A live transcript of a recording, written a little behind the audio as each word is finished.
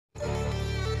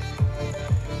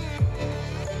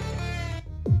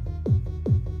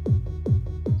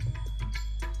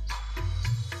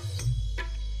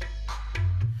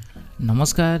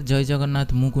नमस्कार जय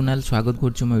जगन्नाथ मु कुणाल स्वागत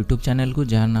करुच्ची मो यूट्यूब चैनल को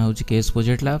जहाँ ना हूँ केएस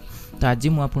प्रोजेक्ट लैब। तो आज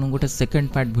मुझे गोटे सेकेंड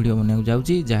पार्ट वीडियो बनाने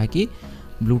जाऊँगी जहाँकि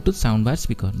ब्लूटूथ साउंड बार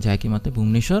स्पीकर जहाँकि मत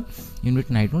भुवनेश्वर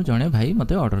यूनिट नाइट रू जड़े भाई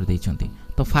मत ऑर्डर देइछंती।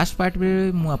 तो फास्ट पार्ट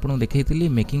में मुझे देखी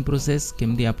मेकिंग प्रोसेस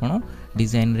केमती आपड़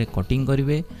डिजाइन रे कटिंग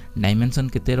करेंगे डायमेंशन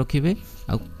केते रखिए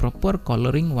आ प्रॉपर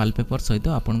कलरिंग वॉलपेपर सहित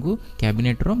आपन को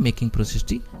कैबिनेट रो मेकिंग प्रोसेस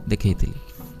टी देखी।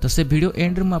 तो से वीडियो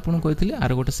एंड रे आपको कही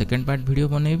आर गोटे सेकेंड पार्ट वीडियो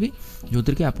बनैबी जो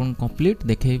कि आपन कंप्लीट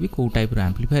देखेबी कौ टाइप रो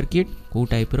एम्प्लीफायर किट कौ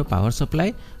टाइप रो पावर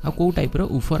सप्लाई आ कौ टाइप रो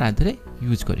वूफर आधे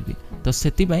यूज करी। तो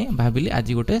से भाविली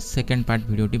आज गोटे सेकेंड पार्ट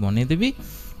वीडियोटी बनईदेवी।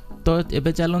 तो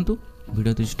एबे चलतु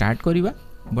वीडियो स्टार्ट करवा।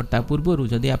 बट ता पूर्व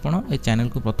जदि आपन ए चैनल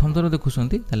को प्रथम थर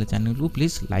देखुंती ताले चैनल को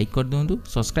प्लीज लाइक कर दिंतु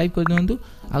सब्सक्राइब कर दिंतु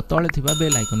आ तले थिबा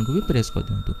बेल आइकन को भी प्रेस कर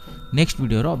दिंतु नेक्स्ट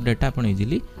वीडियो रो अपडेट आपन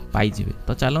इजीली पाई जिवे।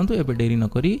 तो चलतु एबे देरी न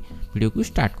करी वीडियो को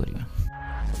स्टार्ट करवा।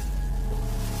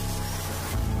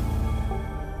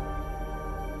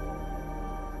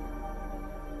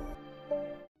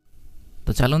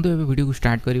 तो चलतु एबे वीडियो को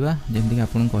स्टार्ट करवा। जेमति कि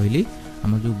आपन कहली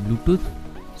हमर जो ब्लूटूथ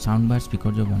साउंड बार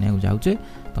स्पीकर जो बनाया जाऊे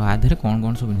तो आधे कौन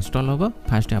कौन सब इंस्टॉल हम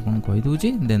फास्ट आपको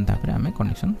कहीदे देन तापर आम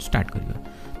कनेक्शन स्टार्ट करवा।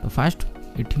 तो फास्ट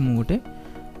ये मुझे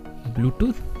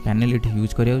ब्लूटूथ पैनल ये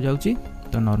यूज करा जाऊँगी।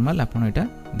 तो नॉर्मल आपड़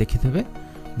यहाँ देखिथे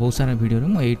बहुत सारा वीडियो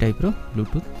में यही टाइप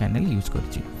ब्लूटूथ पैनल यूज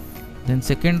कर। देन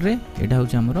सेकेंड रे यहाँ हूँ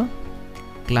आमर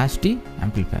क्लास टी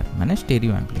एम्प्लीफायर माने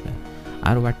स्टेरियो एम्प्लीफायर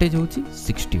आर वाटेज हूँ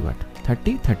 60 वाट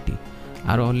 30-30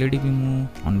 आर ऑलरेडी भी मु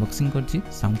अनबॉक्सिंग कर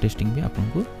साउंड टेस्टिंग भी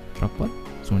आपको प्रॉपर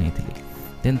शुणी थी।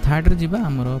 देन थर्ड रे जीवा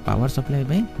हमर पावर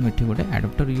सप्लाई मुझे गोटे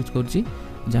एडाप्टर यूज कर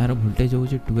जार वोल्टेज हूँ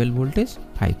 12 वोल्टेज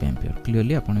 5 एम्पियर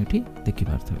क्लीयरली आपड़ ये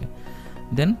देखिपे।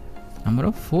 देन हमर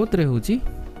फोर्थ रे हूँ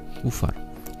वूफर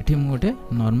ये गोटे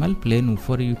नॉर्मल प्लेन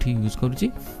वूफर ये यूज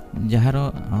कर जार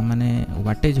माने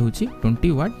वाटेज हूँ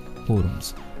 20 वाट 4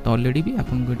 ohms। तो ऑलरेडी भी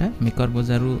आपको यहाँ मेकर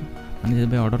बाजार मैंने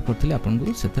जब ऑर्डर करते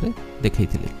आपको से देखी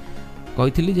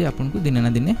कही जे आपको दिने ना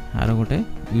दिने आर गोटे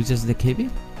यूजेस देखेबी।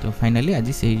 तो फाइनाली आज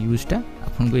से यूजटा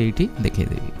आपको ये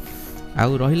देखईदेवी।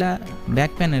 आउ रहा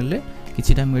बैक पैनल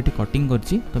किसीटा मुझे कटिंग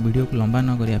करची तो वीडियो को लंबा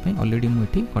न करने ऑलरेडी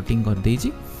मुझे कटिंग कर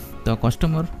देइछि। तो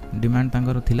कस्टमर डिमांड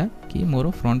तांकर थिला कि मोर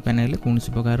फ्रंट पैनल कौन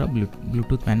प्रकार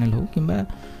ब्लूटूथ पैनल हो कि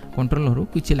कंट्रोलर हो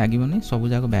किसी लगे सब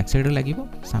जाक बैक साइड लगे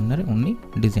सामने ओनली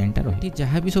डिजाइनटा रही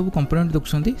जहाँ भी सब कंपोनेंट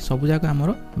देखुं सब जाक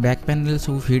आमर बैक पैनल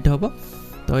सब फिट हम।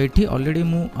 तो ये ऑलरेडी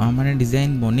मु माने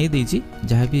डिजाइन बनै देइछि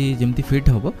जहाँ भी जमती फिट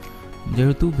हम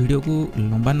जेहेतु वीडियो को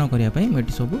लंबा न करने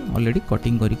मुझे सब ऑलरेडी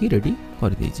कटिंग करके रेडी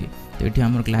कर देइछि। तो ये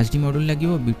आमर क्लास डी मॉड्यूल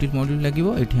लगे ब्लूटूथ मॉड्यूल लगे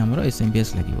ये आमर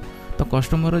एसएमपीएस लगे। तो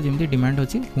कस्टमर जमी डिमांड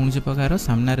अच्छी कौन प्रकार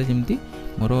सामने जमी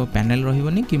मोर पैनल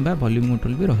रही कि वॉल्यूम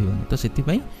कंट्रोल भी रही। तो से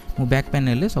मु बैक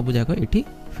पैनल सब जाक ये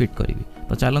फिट करी।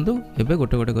 तो चलतु एबे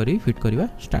गोटे गोटे करी फिट करवा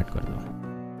स्टार्ट करदे।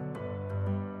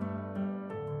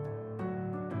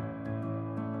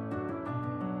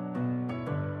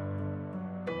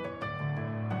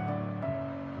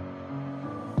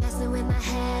 In my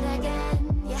head again,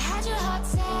 you had your heart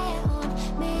set on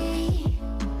me,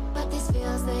 but these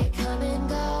feels they come and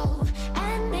go,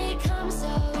 and they come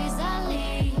so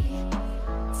easily.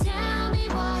 Tell me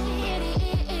what it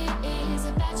is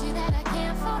about you that I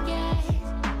can't forget,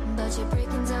 but you're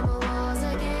breaking down my walls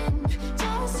again,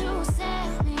 just to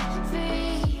set me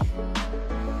free.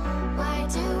 Why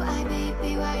do I,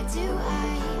 baby, why do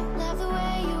I love the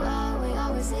way you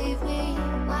always leave me?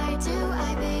 Why do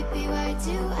I, baby, why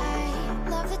do I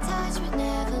love the touch but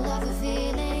never love the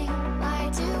feeling? Why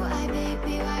do I,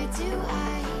 baby, why do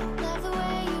I love the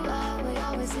way you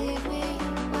always leave me?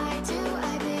 Why do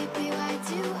I, baby, why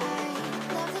do I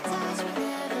love the touch but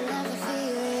never love the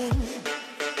feeling?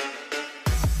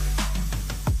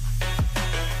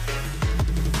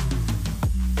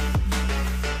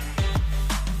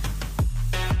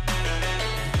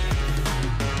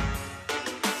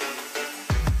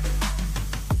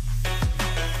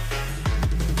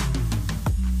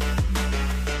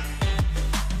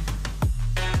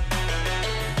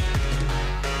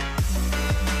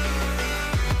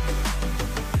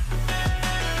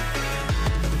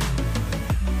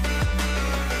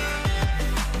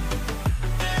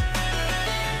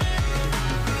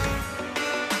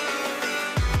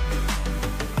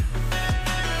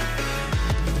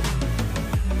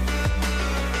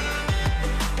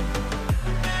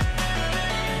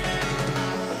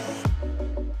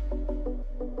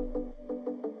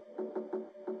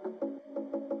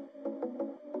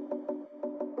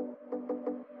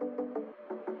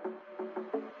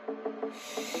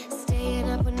 Staying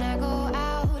up when I go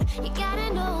out, you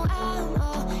gotta know I'm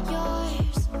all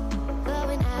yours. But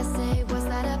when I say what's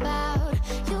that about,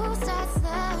 you start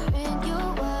slurring your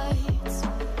words.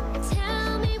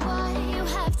 Tell me what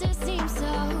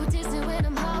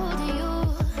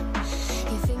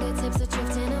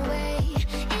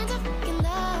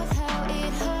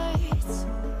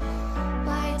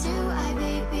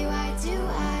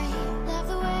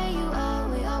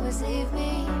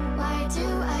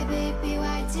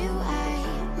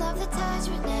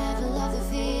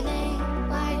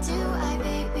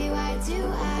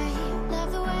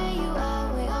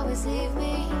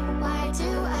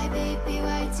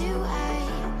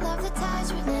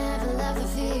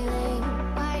feeling?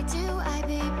 Why do I,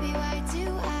 baby? Why do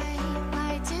I?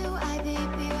 Why do I,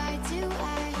 baby? Why do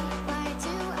I? Why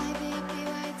do I, baby?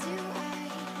 Why do I?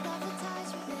 Love the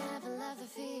touch but never love the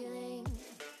feeling.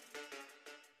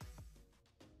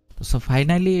 तो सो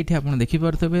finally ये आप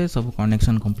देखिपे सब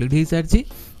connection complete हो सारी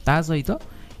ता सहित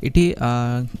ये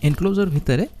enclosure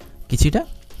भितर किछिटा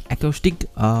एकॉस्टिक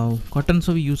कटन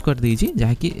सब यूज कर देछि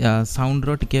जहाँकि साउंड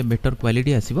रो टिके बेटर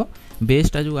क्वालिटी आसीबो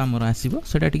बेसटा जो आमर आसीबो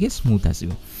सेटा टिके स्मूथ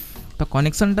आसीबो। तो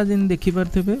कनेक्शनटा जेन देखि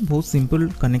परथबे बहुत सिंपल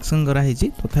कनेक्शन करा हेछि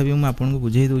तथापि हम आपन को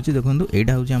बुझाई दोछि देखंतु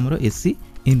एटा होछि हमर AC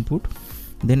input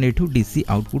then एठू DC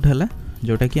output हला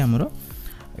जोटा कि हमर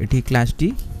एठी क्लास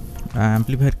टी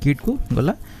एम्प्लीफायर किट को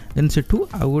गला देन सेठू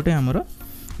आ गोटे हमर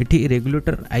एठी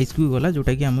रेगुलेटर आइस को गला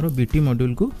जोटा कि हमर बीटी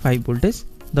मॉड्यूल को 5 वोल्टेज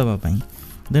दबा पाई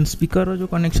देन स्पीकर रो जो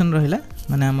कनेक्शन रहिला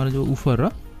माने हमर जो वूफर रो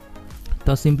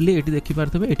तो सिंपली एटी देखि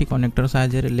पारथबे एटी कनेक्टर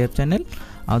साहाय्य लेफ्ट चैनल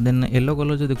आ देन येलो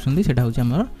कलर जो देखुछंदी सेटा होछि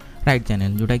हमर राइट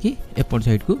चैनल जोटा कि एपर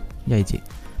साइड को जाइछि।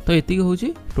 तो एति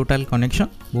होछि टोटल कनेक्शन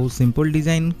बहुत सिंपल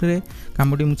डिजाइन रे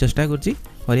कामटी मु चेष्टा करछि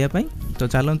करिया पई। तो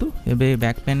चलंतु एबे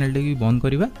बैक पैनल टे भी बंद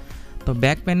करिवा। तो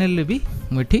बैक पैनल रे भी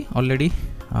मु एठी ऑलरेडी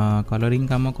कलरिंग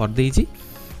काम कर देछि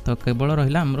तो केवल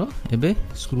रहिला हमरो एबे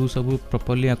स्क्रू सब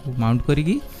प्रॉपर्ली आकु माउंट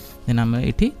करिगी देन आम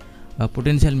ये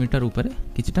पोटेंशियल मीटर ऊपर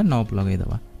किछिटा नॉब लगे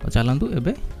दबा। तो चलंतु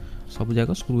एबे सब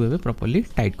जाक स्क्रू एबे properly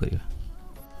tight करिवा।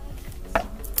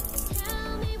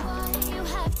 Tell me why you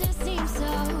have to seem so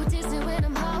distant when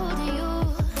I'm holding you.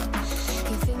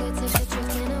 Your fingertips are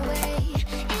drifting away,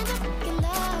 and I fucking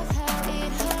love how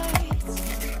it hurts.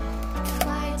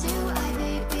 Why do I,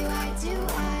 baby? Why do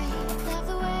I love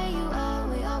the way you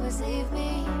always leave me?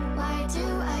 Why do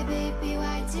I, baby?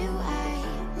 Why do I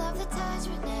love the touch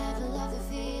but never love the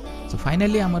feeling? So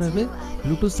finally आमर एबे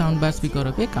Bluetooth sound bar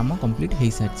speaker पे काम complete हो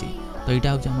सारी। तो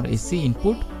यहाँ हूँ आम एसी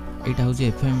इनपुट यहाँ हूँ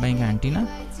FM bank antenna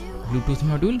Bluetooth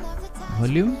module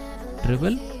volume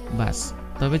treble बास।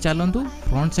 तो ये चलतु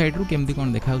फ्रंट साइड रू केमती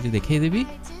कौन देखा देखईदेवी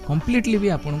कम्प्लीटली भी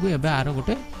आपन को एबे आरो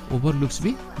गोटे ओवरलुक्स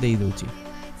भी दे दूची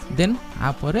देन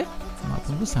आपरे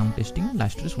आपन को साउंड टेस्टिंग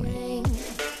लास्ट रे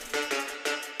सुने।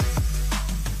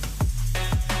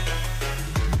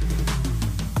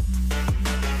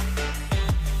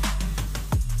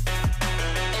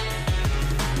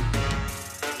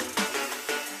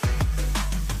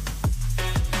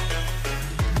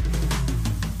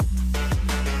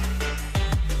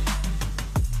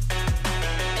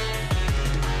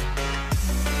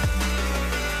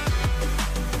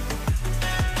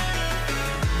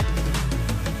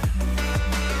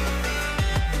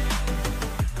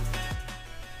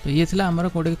 तो ये थिला हमर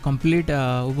कोडे कंप्लीट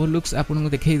ओवरलुक्स आपन को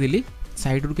देखाई देली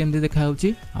साइड रू केमती देखा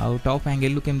होची आ टॉप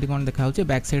एंगल रू केमती कोन देखा होची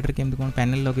बैक साइड रे केमती कोन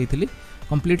पैनल लगैथिली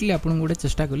कंप्लीटली आपन गोटे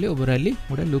चेष्टा करली ओवरऑली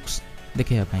गोटे लुक्स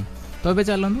देखैया पई। तो एबे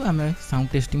चलंतु आमे साउंड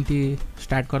टेस्टिंग टी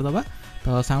स्टार्ट कर दबा।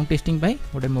 तो साउंड टेस्टिंग पई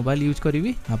गोटे मोबाइल यूज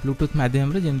करबी आ ब्लूटूथ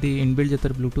माध्यम रे जेमती इनबिल्ट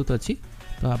जतर ब्लूटूथ अछि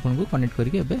तो आपन को कनेक्ट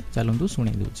करके एबे चलंतु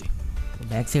सुनै दोची।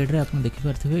 बैक साइड रे आपन देखि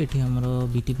परथिबे एठी हमरो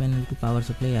बीटी पैनल को पावर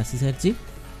सप्लाई आसी सारची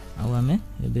आमे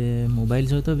एबे मोबाइल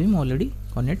सहित भी मैं ऑलरेडी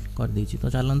कनेक्ट कर देछि। तो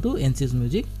चलंतु एनसीएस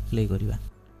म्यूजिक प्ले करिवा।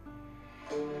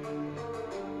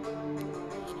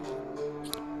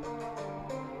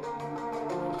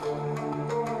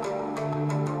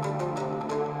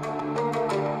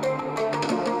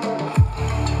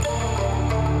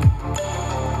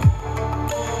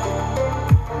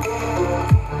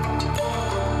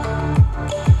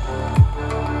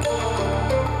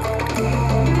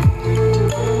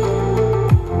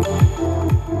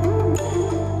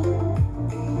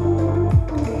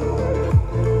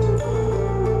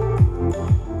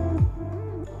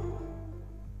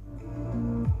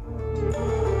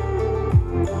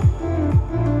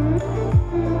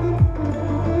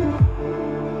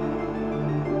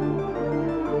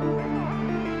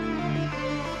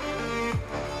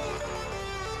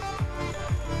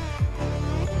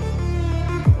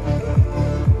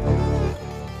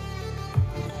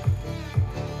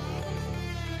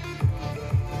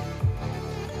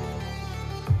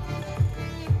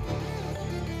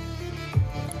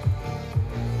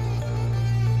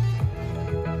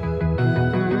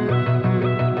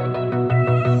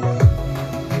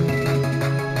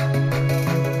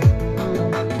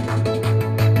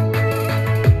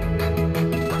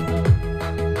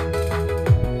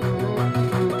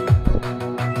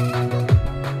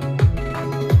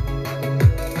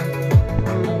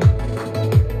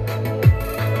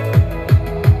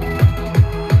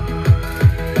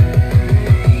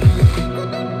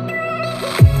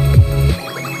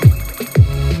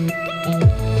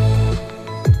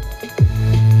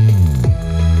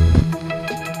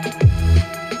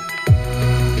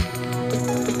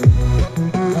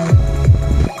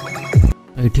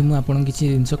 आपन किसी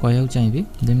जिनस कहूँ चाहिए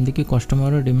जमीक कि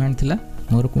कस्टमर डिमांड थिला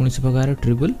मोर कौन प्रकार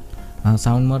ट्रिबल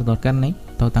साउंड मोर दरकार नहीं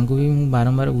तो तांको भी मुझे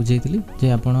बारंबार बुझे जे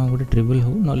आपड़ गोटे ट्रिबल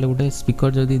हो ना गोटे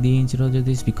स्पीकर जदि 2 इंच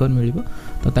जदि स्पीकर मिल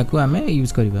तो आम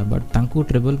यूज करवा बट तांको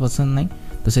ट्रिबल पसंद नहीं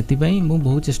तो से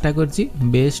बहुत चेष्टा करछि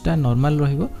बेसटा नॉर्मल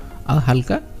रहिबो आ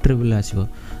हल्का ट्रिबल आसीबो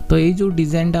तो ये जो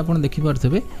डिजाइन आप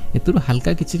देखिपे एतुर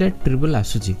हल्का किसी ट्रिबल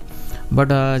आसूची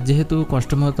बट जेहेतु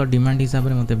कस्टमर तो डिमांड हिसाब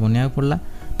से मत बनवा पड़ा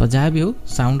तो जहाँ भी हो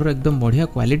साउंड एकदम बढ़िया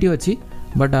क्वालिटी अच्छी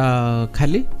बट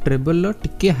खाली ट्रेबल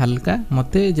टिके हल्का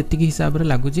मत जी हिसाब से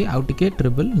लगुच आउ टिके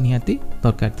ट्रेबल निहाती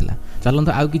दरकार थिला।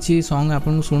 चलते आउ किसी सॉन्ग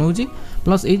आपको शुणाऊँ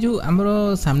प्लस ये जो आमर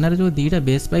सामने जो 2टा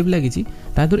बेस पाइप लगी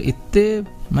तादर एते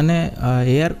माने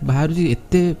एयर बाहर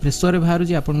एत प्रेसर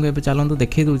बाहर आपको चलते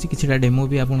देखई दूसरी किसी डेमो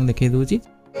भी आपको देखई दूसरी।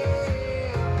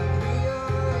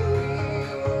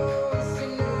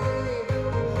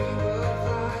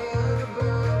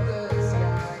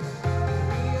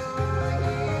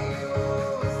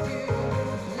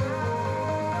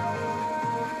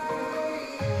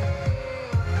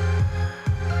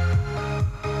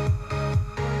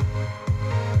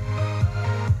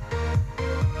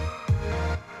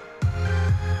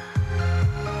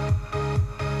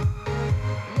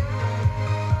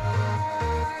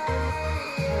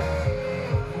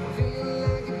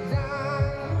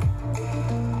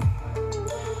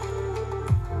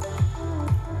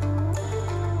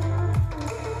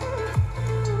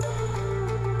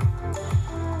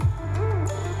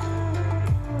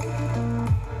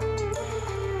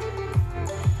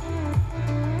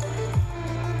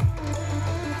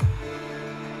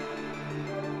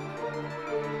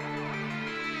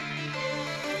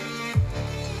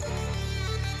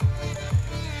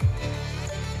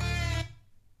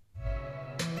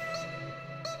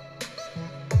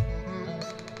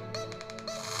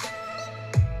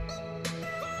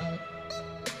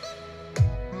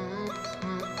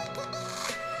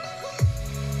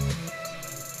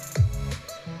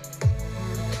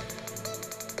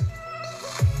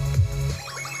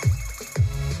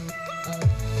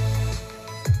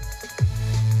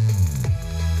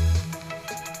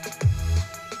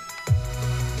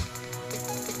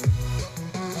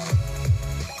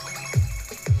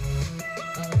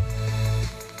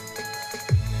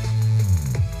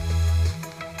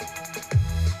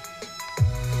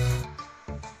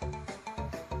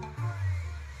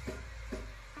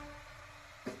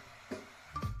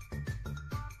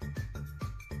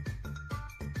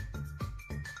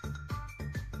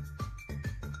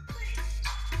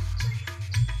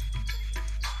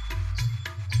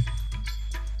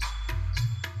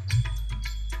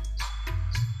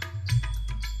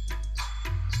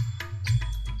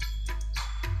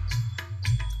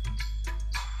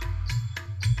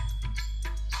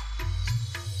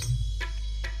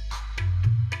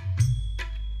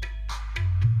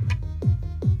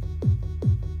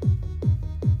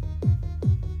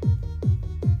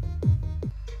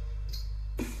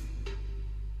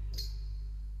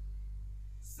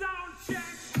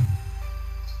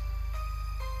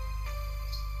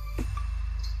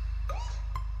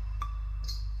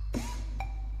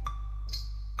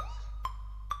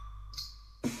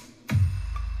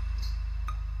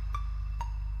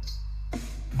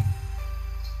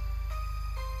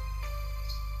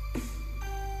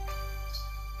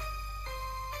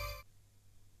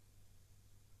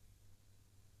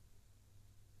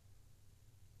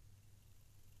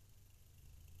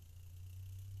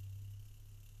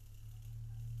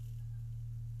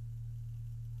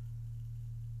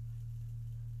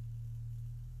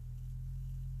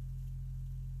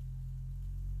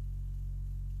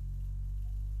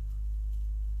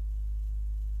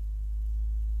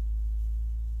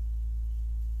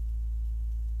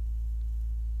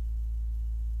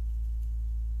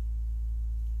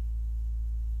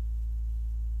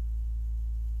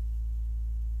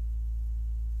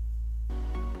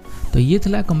 तो ये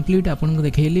थिला कंप्लीट आपको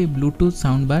देखली ब्लूटूथ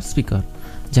साउंड बार स्पीकर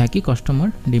जहाँकि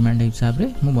कस्टमर डिमांड हिसाब से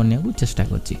मुझे बनवाक चेष्टा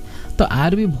करछि। तो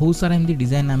आर भी बहुत सारा एमती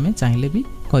डिजाइन आम चाहिए भी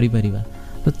करिपरिबा।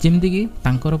 तो जमती कि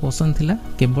तांकर पसंद थिला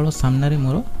केवल सामने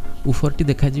मोर उफरटी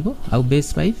देखा आउ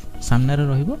बेस पाइप सामने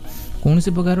रहिबो कौन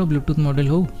सी प्रकार ब्लूटूथ मॉडल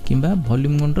हो किंबा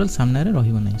वॉल्यूम कंट्रोल सामने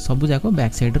रहिबो नहीं सब जाक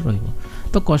बैक साइड रहिबो।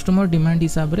 तो कस्टमर डिमांड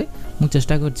हिसाब से मुझे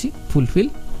चेष्टा करछि फुलफिल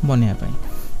बनवा पाई।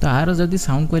 तो आर जदि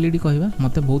साउंड क्वालिटी कहवा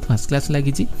मत बहुत फास्ट क्लास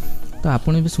लगी तो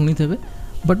आपने भी शुणी थे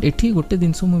बट एठी गोटे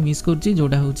जिनस मुझे मिस कर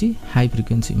जोड़ा हूँ हाई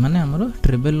फ्रिक्वेंसी माने आमर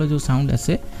ट्रेबल जो साउंड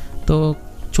आसे तो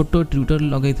छोट ट्यूटर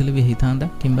लगे भी होता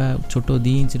कि छोट 2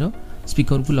 इंच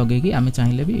स्पीकर को लगे आम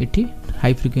चाहिए भी एठी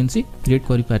हाई फ्रिक्वेंसी क्रिएट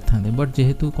कर पारि था बट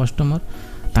जेहेतु कस्टमर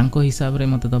तांको हिसाब रे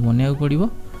मत तो बनवाक पड़ो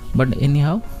बट एनी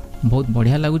हाउ बहुत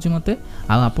बढ़िया लगुच मत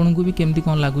आपन को भी केमती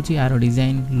कौन लगुच यार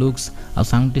डिजाइन लुक्स आ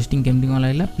साउंड टेस्टिंग केमती कौन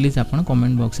लगला प्लीज आपन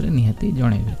कमेंट बॉक्स रे निहाती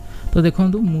जणेबे। तो देखो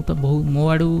मु तो बहुत मो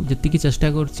आड़ू जी चेष्टा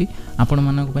करछि आपण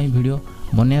मानक पई वीडियो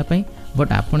बनैया पई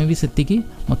बट आपण भी सेतिकी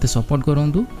मते सपोर्ट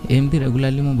करंतु एमती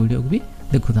रेगुलरली मो वीडियो को भी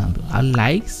देखु थांतु आ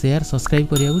लाइक शेयर सब्सक्राइब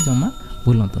करिया जमा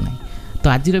भूलंतु नहीं। तो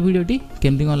आज वीडियोटी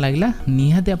केमती कौन लगला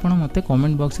निहाती आपण मते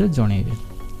कमेंट बॉक्स रे जणेबे।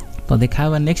 तो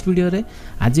देखा नेक्स्ट वीडियो रे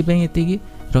आज पई एतिकी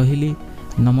रहिली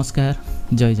नमस्कार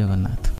जय जगन्नाथ।